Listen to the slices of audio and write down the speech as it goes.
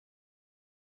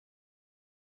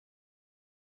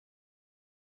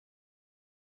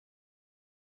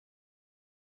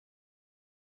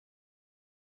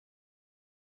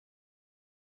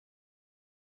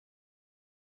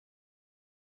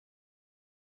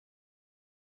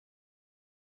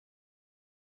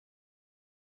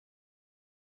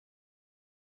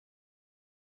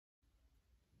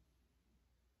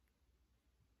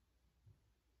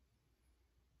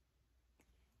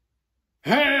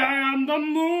Hey, I am the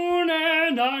moon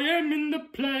and I am in the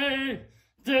play.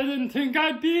 Didn't think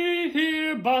I'd be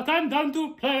here, but I'm done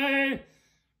to play.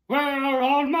 Where are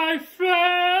all my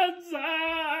friends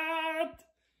at?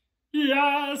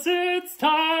 Yes, it's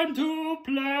time to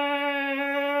play.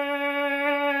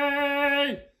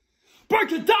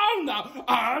 Break it down now.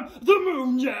 I'm the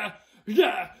moon, yeah,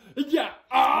 yeah, yeah.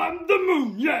 I'm the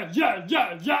moon, yeah, yeah,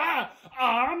 yeah, yeah.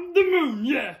 I'm the moon,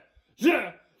 yeah,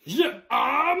 yeah. Yeah,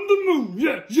 I'm the moon,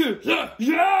 yeah, yeah, yeah,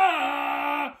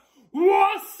 yeah!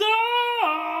 What's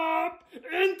up,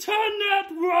 internet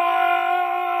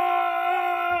world?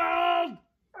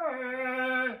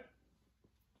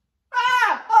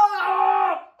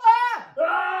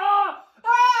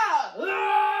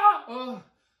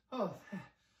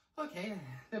 Okay,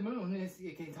 the moon is,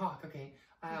 you can talk, okay.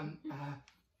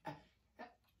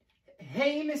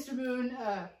 Hey, Mr. Moon,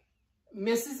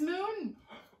 Mrs. Moon?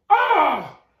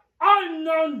 I'm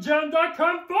non-gender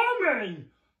conforming.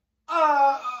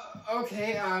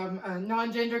 Okay,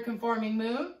 non-gender conforming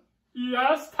moon?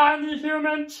 Yes, tiny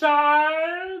human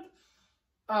child.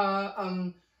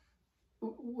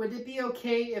 Would it be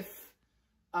okay if,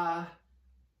 I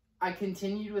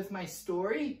continued with my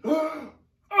story?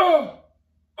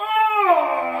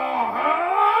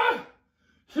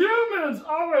 Humans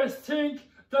always think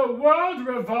the world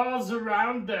revolves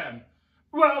around them.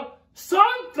 Well,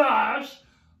 Sunflash,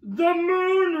 the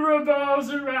moon revolves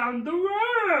around the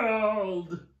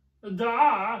world.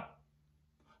 Duh.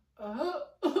 I'm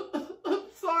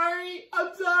sorry,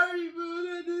 Moon.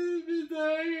 I didn't mean to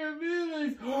hurt your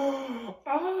feelings.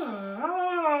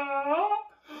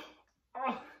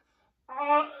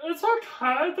 It's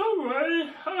okay, don't worry.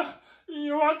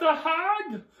 You want a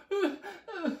hug?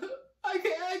 I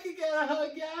can get a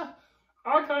hug, yeah.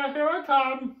 Okay, here I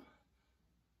come.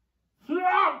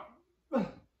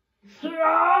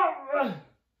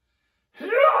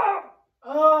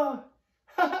 Oh,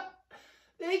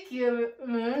 thank you,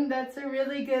 Moon. That's a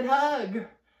really good hug.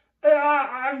 Yeah,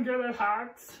 I'm good at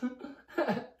hugs.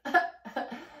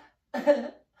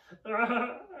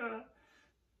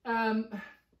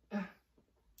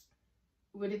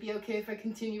 Would it be okay if I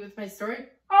continue with my story?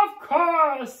 Of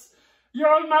course!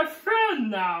 You're my friend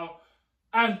now,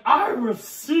 and I will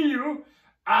see you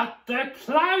at the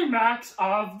climax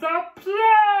of the play!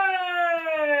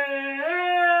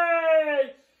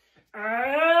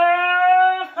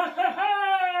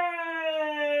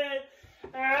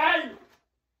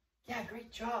 Yeah,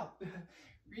 great job.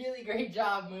 Really great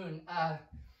job, Moon.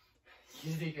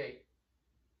 You did great.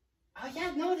 Oh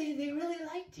yeah, no, they really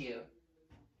liked you.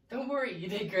 Don't worry, you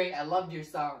did great. I loved your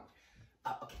song.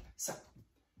 Okay, so,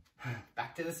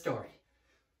 back to the story.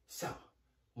 So,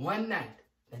 one night,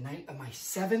 the night of my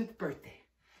 7th birthday,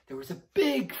 there was a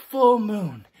big full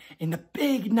moon in the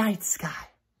big night sky.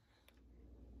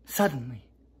 Suddenly,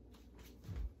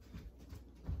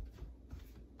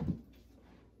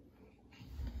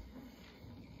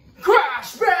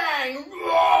 crash, bang!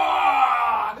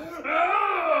 Oh no!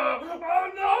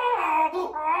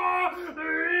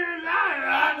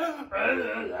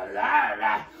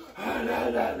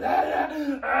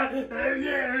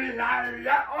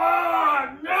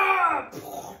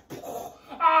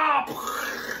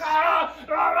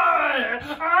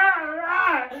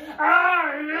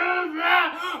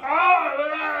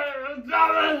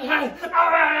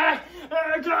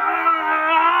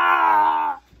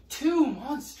 Two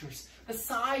monsters the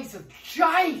size of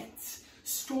giants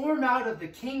storm out of the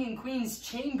king and queen's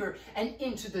chamber and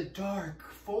into the dark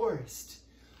forest.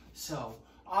 So,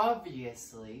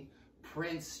 obviously,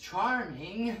 Prince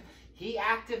Charming, he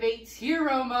activates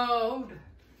hero mode.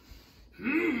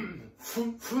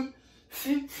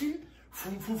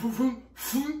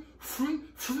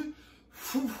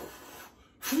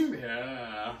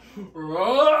 Yeah.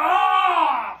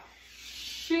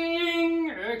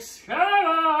 Shing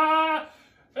Excalibur!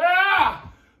 Yeah!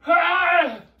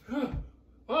 Hey!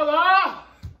 Mother!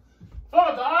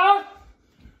 Father!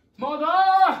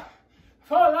 Mother!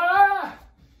 Father!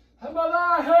 Mother,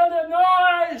 I heard a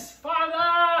noise!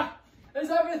 Father! Is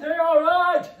everything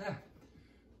alright?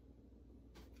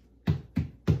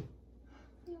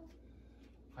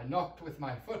 I knocked with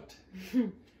my foot.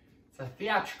 It's a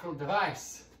theatrical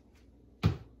device.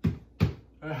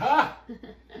 Aha!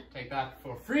 Take that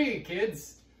for free,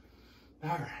 kids.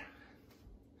 Alright.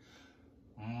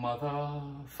 Mother,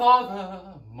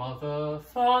 father, mother,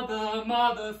 father,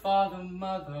 mother, father,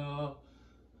 mother.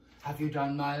 Have you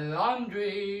done my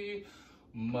laundry?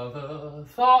 Mother,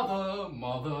 father,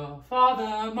 mother,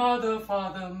 father, mother,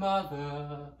 father,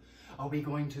 mother. Are we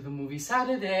going to the movie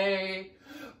Saturday?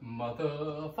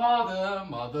 Mother, father,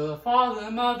 mother, father,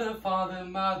 mother, father,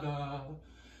 mother.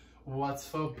 What's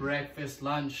for breakfast,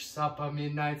 lunch, supper,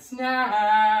 midnight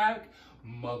snack?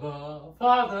 Mother,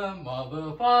 father,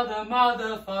 mother, father,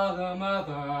 mother, father,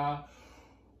 mother.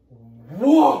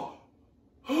 Whoa!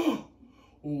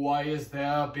 Why is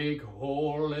there a big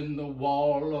hole in the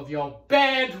wall of your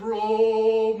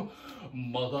bedroom?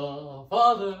 Mother,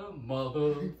 father,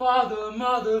 mother, father,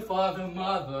 mother, father,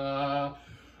 mother.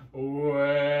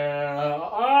 Where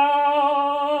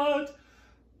art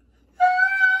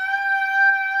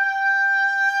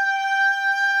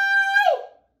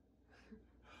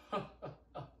thou?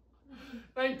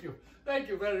 Thank you. Thank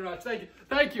you very much. Thank you.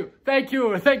 Thank you. Thank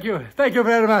you. Thank you. Thank you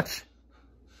very much.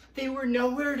 They were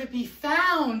nowhere to be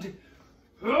found.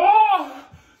 Oh!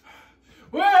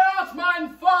 Where art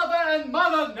mine father and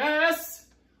motherness?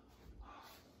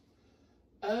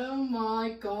 Oh my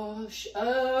gosh,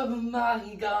 oh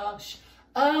my gosh,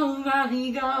 oh my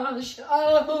gosh,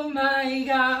 oh my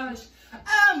gosh,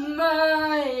 am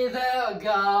I there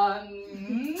gone?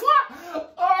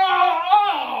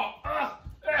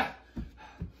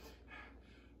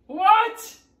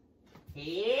 What?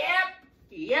 Yep.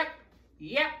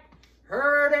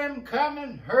 Heard him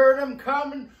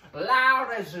coming,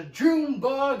 loud as a June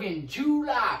bug in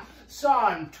July.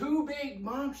 Saw him two big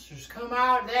monsters come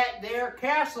out of that there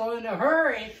castle in a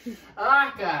hurry,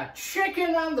 like a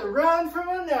chicken on the run from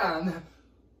a nun.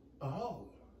 Oh,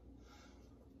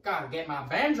 gotta get my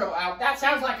banjo out. That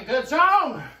sounds like a good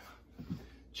song.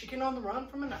 Chicken on the run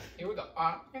from a nun. Here we go.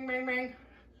 Bing, bing, bing,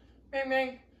 bing,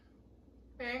 bing,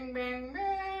 bing, bing,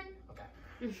 bing. Okay.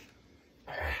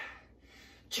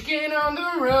 Chicken on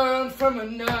the run from a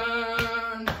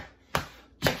nun.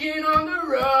 Chicken on the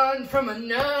run from a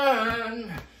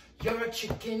nun. You're a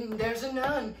chicken, there's a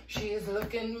nun. She is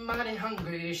looking mighty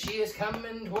hungry. She is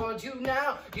coming towards you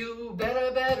now. You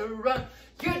better run.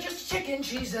 You're just a chicken,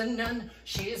 she's a nun.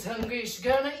 She is hungry, she's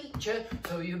gonna eat you.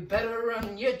 So you better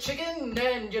run, you're chicken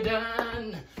and you're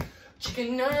done.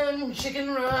 Chicken run,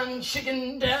 chicken run,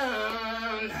 chicken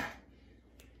done.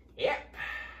 Yep.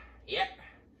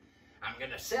 I'm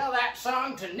gonna sell that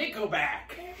song to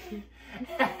Nickelback.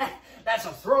 That's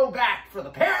a throwback for the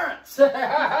parents.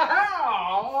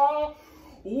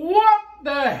 What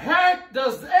the heck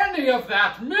does any of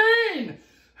that mean?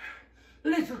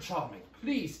 Little Charming,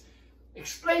 please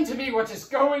explain to me what is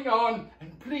going on,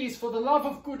 and please, for the love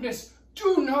of goodness,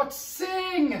 do not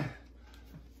sing.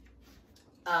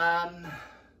 I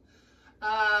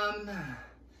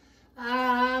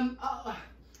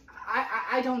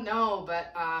don't know,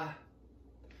 but,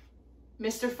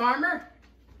 Mr. Farmer?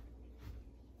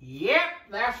 Yep,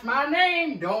 that's my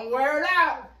name. Don't wear it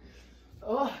out.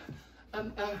 Oh,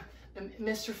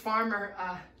 Mr. Farmer,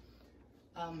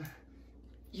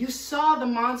 you saw the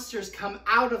monsters come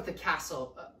out of the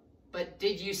castle, but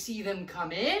did you see them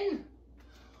come in?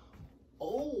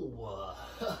 Oh,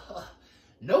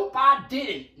 nope, I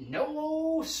didn't.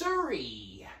 No,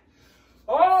 sirree.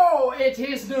 Oh, it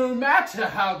is no matter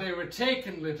how they were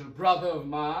taken, little brother of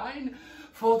mine,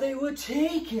 for they were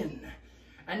taken.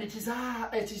 And it is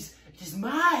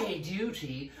my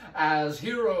duty as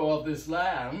hero of this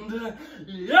land,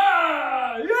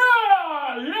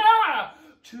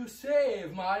 to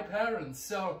save my parents.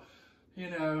 So,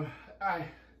 you know, I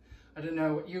don't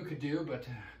know what you could do, but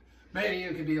maybe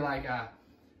you could be like a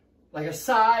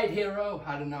side hero.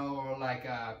 I don't know, or like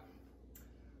a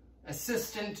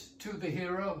assistant to the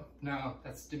hero. No,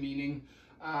 that's demeaning.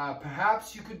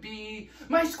 Perhaps you could be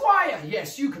my squire.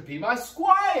 Yes, you could be my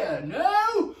squire.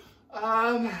 No?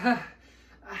 I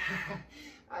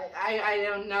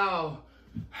don't know.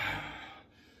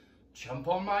 Jump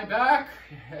on my back?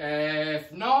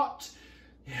 If not,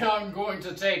 I'm going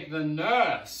to take the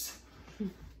nurse.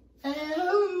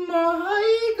 Oh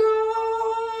my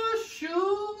gosh.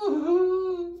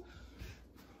 Ooh.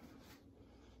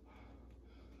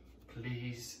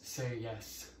 Please say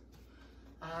yes.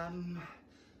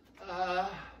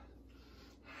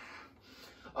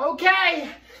 Okay.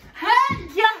 Hey,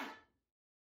 yeah.